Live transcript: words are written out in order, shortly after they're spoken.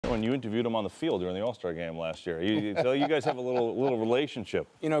when you interviewed him on the field during the All-Star game last year. So you guys have a little relationship.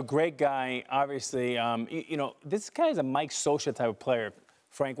 You know, great guy, obviously. You know, this guy is a Mike Scioscia type of player,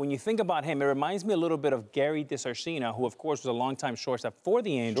 Frank. When you think about him, it reminds me a little bit of Gary DeSarcina, who, of course, was a longtime shortstop for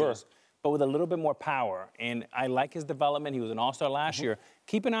the Angels. Sure. But with a little bit more power. And I like his development. He was an All-Star last year.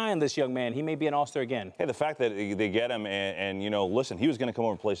 Keep an eye on this young man. He may be an All-Star again. Hey, the fact that they get him and you know, listen, he was going to come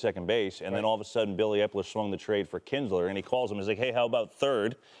over and play second base, and then all of a sudden Billy Epler swung the trade for Kinsler, and he calls him. He's like, hey, how about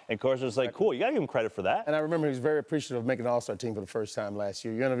third? And of course, it's like, cool, you got to give him credit for that. And I remember he was very appreciative of making the All-Star team for the first time last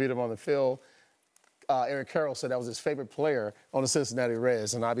year. You interviewed him on the field. Eric Carroll said that was his favorite player on the Cincinnati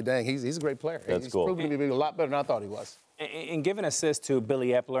Reds, and I'll be dang, he's a great player. That's he's cool. proven to be a lot better than I thought he was. And giving assist to Billy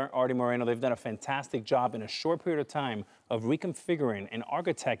Epler, Artie Moreno, they've done a fantastic job in a short period of time of reconfiguring and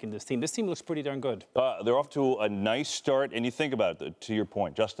architecting this team. This team looks pretty darn good. They're off to a nice start, and you think about it, to your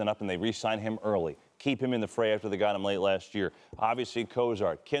point, Justin Upton, they re-signed him early. Keep him in the fray after they got him late last year. Obviously,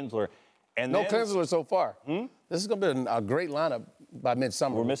 Cozart, Kinsler. And no Kinsler so far. This is going to be a great lineup by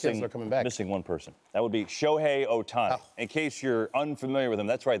midsummer. We're missing, Kinsler coming back. Missing one person. That would be Shohei Ohtani. Oh. In case you're unfamiliar with him,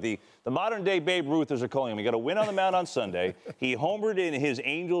 that's right. The modern-day Babe Ruth, as they're calling him. He got a win on the mound on Sunday. He homered in his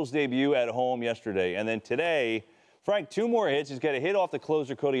Angels debut at home yesterday. And then today, Frank, 2 more hits. He's got a hit off the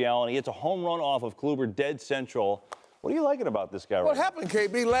closer, Cody Allen. He hits a home run off of Kluber, dead central. What are you liking about this guy right now? What happened,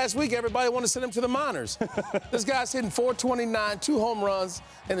 KB? Last week, everybody wanted to send him to the minors. This guy's hitting .429, 2 home runs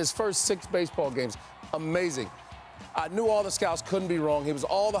in his first 6 baseball games. Amazing. I knew all the scouts couldn't be wrong. He was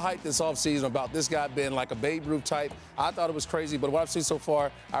all the hype this offseason about this guy being like a Babe Ruth type. I thought it was crazy, but what I've seen so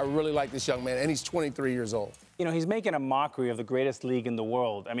far, I really like this young man, and he's 23 years old. You know, he's making a mockery of the greatest league in the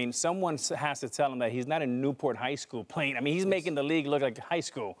world. I mean, someone has to tell him that he's not in Newport High School playing. I mean, he's making the league look like high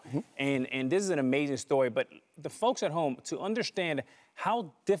school. And this is an amazing story. But the folks at home, to understand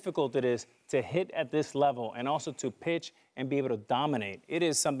how difficult it is to hit at this level and also to pitch and be able to dominate, it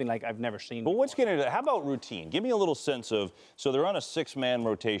is something like I've never seen before. But what's getting into that? How about routine? Give me a little sense of, so they're on a 6-man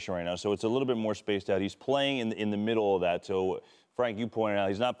rotation right now, so it's a little bit more spaced out. He's playing in the middle of that. So, Frank, you pointed out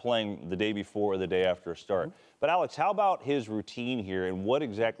he's not playing the day before or the day after a start. But, Alex, how about his routine here and what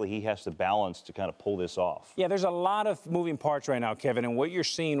exactly he has to balance to kind of pull this off? Yeah, there's a lot of moving parts right now, Kevin, and what you're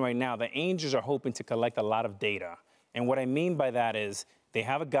seeing right now, the Angels are hoping to collect a lot of data. And what I mean by that is they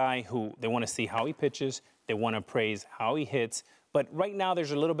have a guy who they want to see how he pitches, they want to appraise how he hits, but right now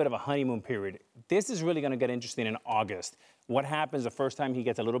there's a little bit of a honeymoon period. This is really going to get interesting in August. What happens the first time he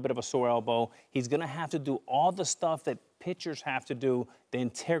gets a little bit of a sore elbow? He's going to have to do all the stuff that pitchers have to do, the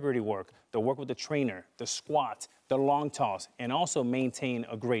integrity work, the work with the trainer, the squat, the long toss, and also maintain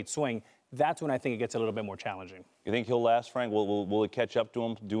a great swing. That's when I think it gets a little bit more challenging. You think he'll last, Frank? Will it catch up to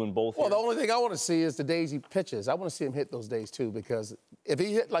him doing both? Well, the only thing I want to see is the days he pitches. I want to see him hit those days, too, because if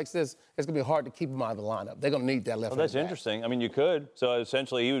he hit like this, it's going to be hard to keep him out of the lineup. They're going to need that left. Well, that's interesting. I mean, you could. So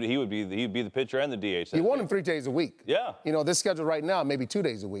essentially, he'd be the pitcher and the DH. You want him 3 days a week. Yeah. You know, this schedule right now, maybe 2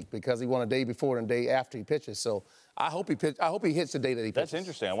 days a week because he won a day before and a day after he pitches. So I hope he hits the day that he pitches. That's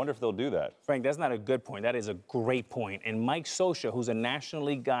interesting. I wonder if they'll do that. Frank, that's not a good point. That is a great point. And Mike Scioscia, who's a National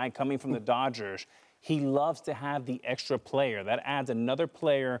League guy coming from the Dodgers, he loves to have the extra player. That adds another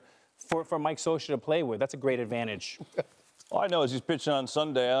player for Mike Scioscia to play with. That's a great advantage. All I know is he's pitching on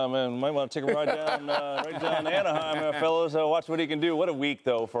Sunday. I mean, might want to take a ride down, right down to Anaheim, fellas. Watch what he can do. What a week,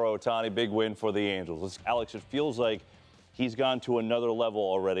 though, for Ohtani. Big win for the Angels. Alex, it feels like he's gone to another level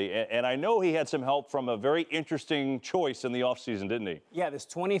already. And I know he had some help from a very interesting choice in the offseason, didn't he? Yeah, this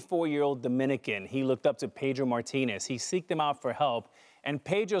 24-year-old Dominican, he looked up to Pedro Martinez. He seeked him out for help. And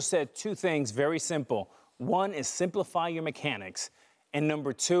Pedro said 2 things, very simple. 1 is simplify your mechanics. And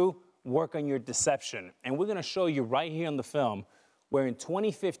number 2, work on your deception. And we're going to show you right here on the film where in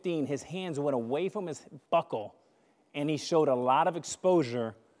 2015, his hands went away from his buckle and he showed a lot of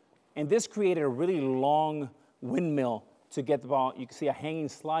exposure. And this created a really long windmill to get the ball. You can see a hanging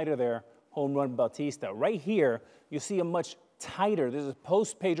slider there, home run Bautista. Right here, you see a much tighter, this is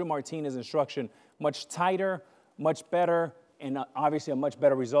post-Pedro Martinez instruction, much tighter, much better, and obviously a much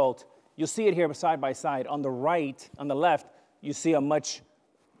better result. You'll see it here side by side. On the right, on the left, you see a much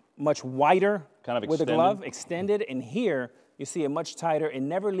wider kind of with a glove, extended. And here, you see a much tighter. It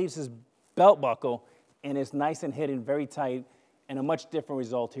never leaves his belt buckle, and it's nice and hidden, very tight, and a much different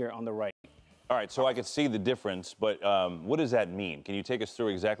result here on the right. All right, so I could see the difference, but what does that mean? Can you take us through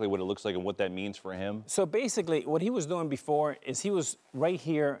exactly what it looks like and what that means for him? So basically, what he was doing before is he was right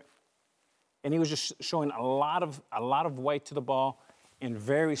here, and he was just showing a lot of weight to the ball and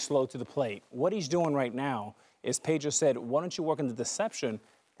very slow to the plate. What he's doing right now is Pedro said, why don't you work on the deception?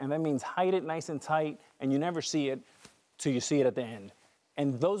 And that means hide it nice and tight, and you never see it till you see it at the end.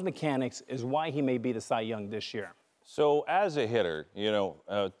 And those mechanics is why he may be the Cy Young this year. So as a hitter,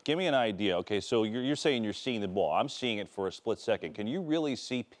 give me an idea. Okay, so you're saying you're seeing the ball. I'm seeing it for a split second. Can you really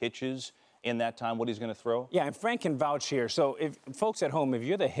see pitches in that time, what he's going to throw? Yeah, and Frank can vouch here. So if folks at home, if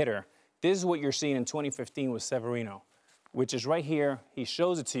you're the hitter, this is what you're seeing in 2015 with Severino, which is right here. He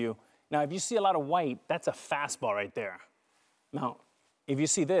shows it to you. Now, if you see a lot of white, that's a fastball right there. Now, if you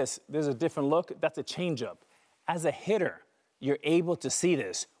see this, there's a different look. That's a changeup. As a hitter, you're able to see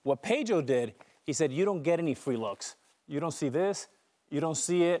this. What Pedro did, he said, you don't get any free looks. You don't see this, you don't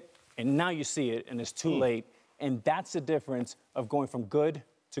see it, and now you see it, and it's too late. And that's the difference of going from good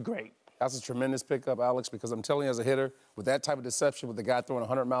to great. That's a tremendous pickup, Alex, because I'm telling you, as a hitter, with that type of deception, with the guy throwing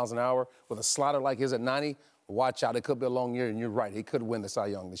 100 miles an hour, with a slider like his at 90, watch out. It could be a long year, and you're right. He could win the Cy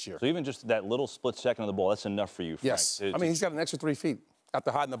Young this year. So even just that little split second of the ball, that's enough for you, Frank. Yes. I mean, he's got an extra 3 feet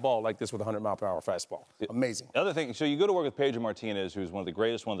after hiding the ball like this with a 100-mile-per-hour fastball. Amazing. The other thing, so you go to work with Pedro Martinez, who's one of the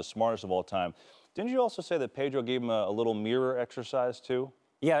greatest, one of the smartest of all time. Didn't you also say that Pedro gave him a little mirror exercise, too?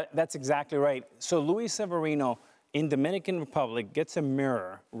 Yeah, that's exactly right. So Luis Severino in Dominican Republic gets a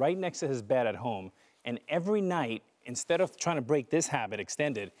mirror right next to his bed at home. And every night, instead of trying to break this habit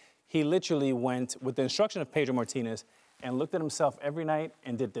extended, he literally went, with the instruction of Pedro Martinez, and looked at himself every night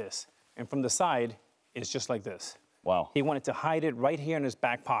and did this. And from the side, it's just like this. Wow. He wanted to hide it right here in his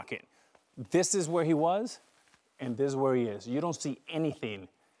back pocket. This is where he was, and this is where he is. You don't see anything.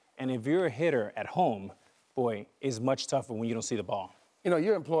 And if you're a hitter at home, boy, it's much tougher when you don't see the ball. You know,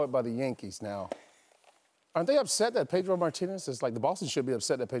 you're employed by the Yankees now. Aren't they upset that Pedro Martinez is like, the Boston should be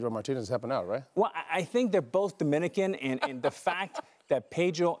upset that Pedro Martinez is helping out, right? Well, I think they're both Dominican, and the fact that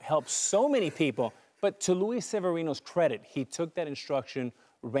Pedro helps so many people, but to Luis Severino's credit, he took that instruction,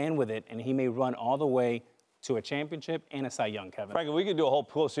 ran with it, and he may run all the way to a championship and a Cy Young, Kevin. Frank, we could do a whole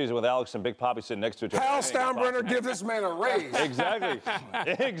postseason with Alex and Big Papi sitting next to each other. Hal Steinbrenner, give this man a raise. Exactly.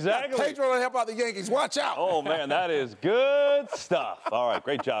 Exactly. Pedro to help out the Yankees. Watch out. Oh, man, that is good stuff. All right,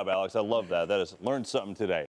 great job, Alex. I love that. Learned something today.